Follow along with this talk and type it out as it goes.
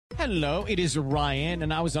Hello, it is Ryan,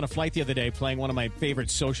 and I was on a flight the other day playing one of my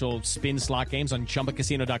favorite social spin slot games on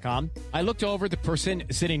ChumbaCasino.com. I looked over at the person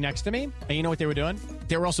sitting next to me, and you know what they were doing?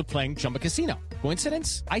 They were also playing Chumba Casino.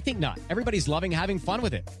 Coincidence? I think not. Everybody's loving having fun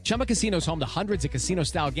with it. Chumba Casino is home to hundreds of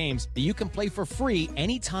casino-style games that you can play for free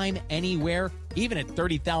anytime, anywhere, even at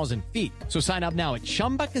 30,000 feet. So sign up now at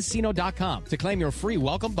ChumbaCasino.com to claim your free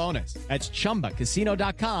welcome bonus. That's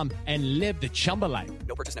ChumbaCasino.com and live the Chumba life.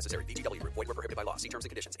 No purchase necessary. VGW. Void where prohibited by law. See terms and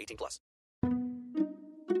conditions. 18+.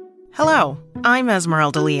 Hello, I'm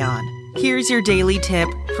Esmeralda Leon. Here's your daily tip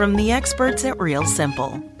from the experts at Real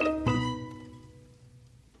Simple.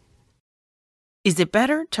 Is it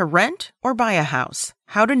better to rent or buy a house?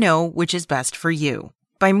 How to know which is best for you.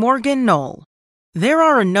 By Morgan Knoll. There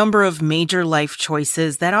are a number of major life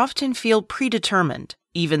choices that often feel predetermined,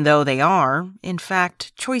 even though they are, in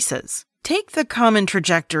fact, choices. Take the common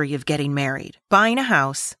trajectory of getting married, buying a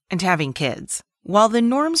house, and having kids. While the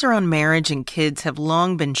norms around marriage and kids have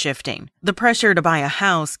long been shifting, the pressure to buy a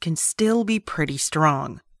house can still be pretty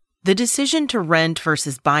strong. The decision to rent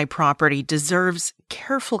versus buy property deserves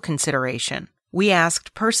careful consideration. We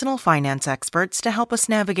asked personal finance experts to help us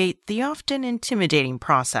navigate the often intimidating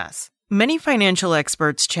process. Many financial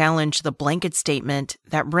experts challenge the blanket statement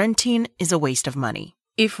that renting is a waste of money.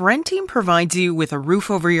 If renting provides you with a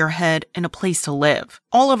roof over your head and a place to live,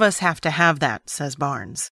 all of us have to have that, says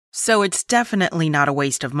Barnes. So it's definitely not a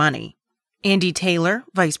waste of money. Andy Taylor,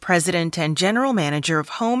 Vice President and General Manager of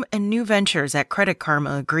Home and New Ventures at Credit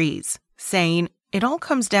Karma, agrees, saying, "It all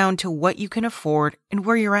comes down to what you can afford and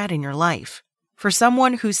where you're at in your life. For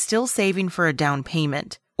someone who's still saving for a down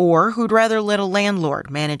payment, or who'd rather let a landlord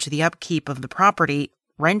manage the upkeep of the property,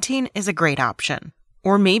 renting is a great option.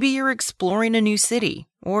 Or maybe you're exploring a new city,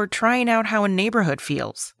 or trying out how a neighborhood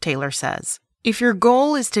feels," Taylor says. If your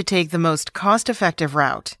goal is to take the most cost-effective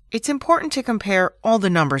route, it's important to compare all the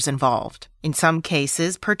numbers involved. In some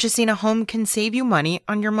cases, purchasing a home can save you money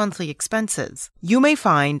on your monthly expenses. You may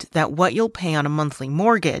find that what you'll pay on a monthly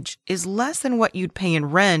mortgage is less than what you'd pay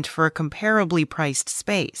in rent for a comparably priced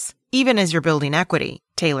space, even as you're building equity,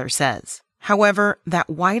 Taylor says. However, that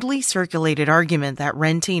widely circulated argument that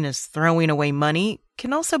renting is throwing away money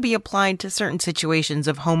can also be applied to certain situations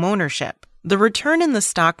of home ownership. The return in the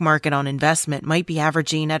stock market on investment might be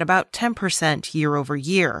averaging at about 10% year over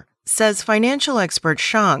year, says financial expert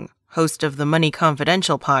Shang, host of the Money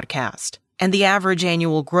Confidential podcast. And the average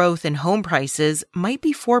annual growth in home prices might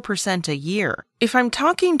be 4% a year. If I'm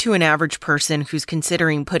talking to an average person who's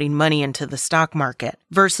considering putting money into the stock market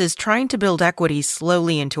versus trying to build equity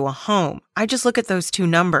slowly into a home, I just look at those two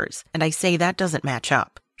numbers and I say that doesn't match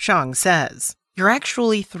up. Shang says, "You're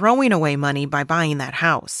actually throwing away money by buying that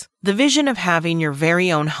house. The vision of having your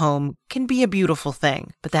very own home can be a beautiful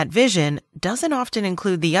thing, but that vision doesn't often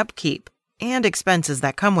include the upkeep and expenses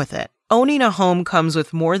that come with it. Owning a home comes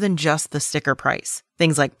with more than just the sticker price.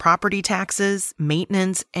 Things like property taxes,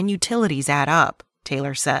 maintenance, and utilities add up,"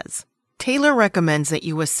 Taylor says. Taylor recommends that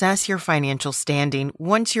you assess your financial standing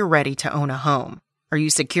once you're ready to own a home. Are you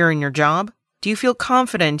secure in your job? Do you feel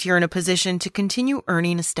confident you're in a position to continue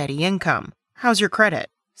earning a steady income? How's your credit?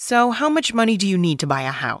 So how much money do you need to buy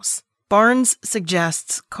a house? Barnes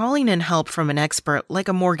suggests calling in help from an expert like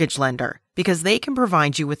a mortgage lender because they can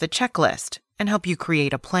provide you with a checklist and help you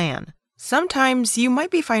create a plan. Sometimes you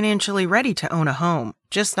might be financially ready to own a home,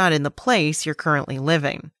 just not in the place you're currently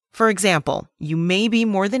living. For example, you may be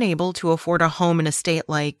more than able to afford a home in a state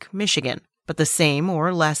like Michigan, but the same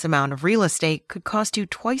or less amount of real estate could cost you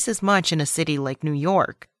twice as much in a city like New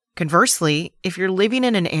York. Conversely, if you're living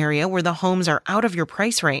in an area where the homes are out of your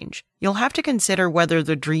price range, you'll have to consider whether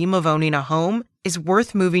the dream of owning a home is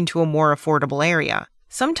worth moving to a more affordable area.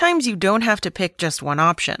 Sometimes you don't have to pick just one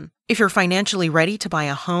option. If you're financially ready to buy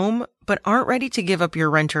a home, but aren't ready to give up your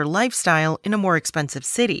renter lifestyle in a more expensive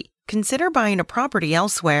city, consider buying a property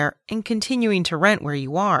elsewhere and continuing to rent where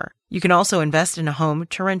you are. You can also invest in a home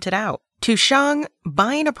to rent it out. To Shang,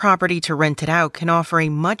 buying a property to rent it out can offer a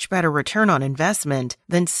much better return on investment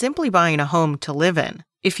than simply buying a home to live in.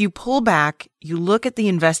 If you pull back, you look at the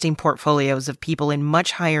investing portfolios of people in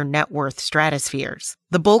much higher net worth stratospheres.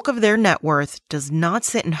 The bulk of their net worth does not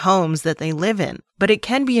sit in homes that they live in, but it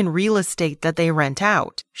can be in real estate that they rent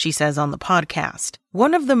out, she says on the podcast.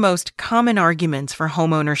 One of the most common arguments for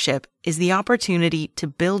homeownership is the opportunity to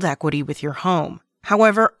build equity with your home.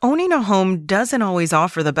 However, owning a home doesn't always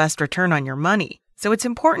offer the best return on your money, so it's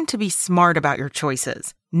important to be smart about your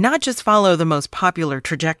choices, not just follow the most popular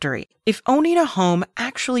trajectory. If owning a home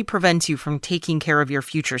actually prevents you from taking care of your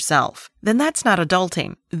future self, then that's not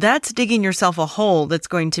adulting. That's digging yourself a hole that's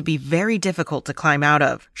going to be very difficult to climb out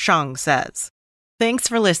of, Shang says. Thanks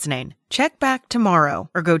for listening. Check back tomorrow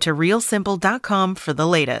or go to realsimple.com for the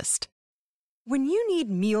latest. When you need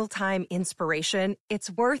mealtime inspiration,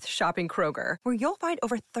 it's worth shopping Kroger, where you'll find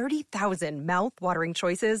over 30,000 mouth-watering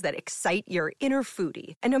choices that excite your inner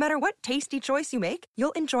foodie. And no matter what tasty choice you make,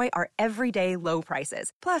 you'll enjoy our everyday low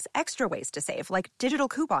prices, plus extra ways to save, like digital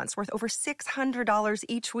coupons worth over $600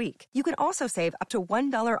 each week. You can also save up to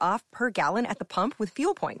 $1 off per gallon at the pump with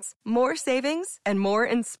fuel points. More savings and more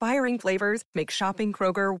inspiring flavors make shopping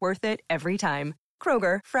Kroger worth it every time.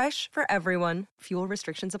 Kroger, fresh for everyone. Fuel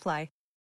restrictions apply.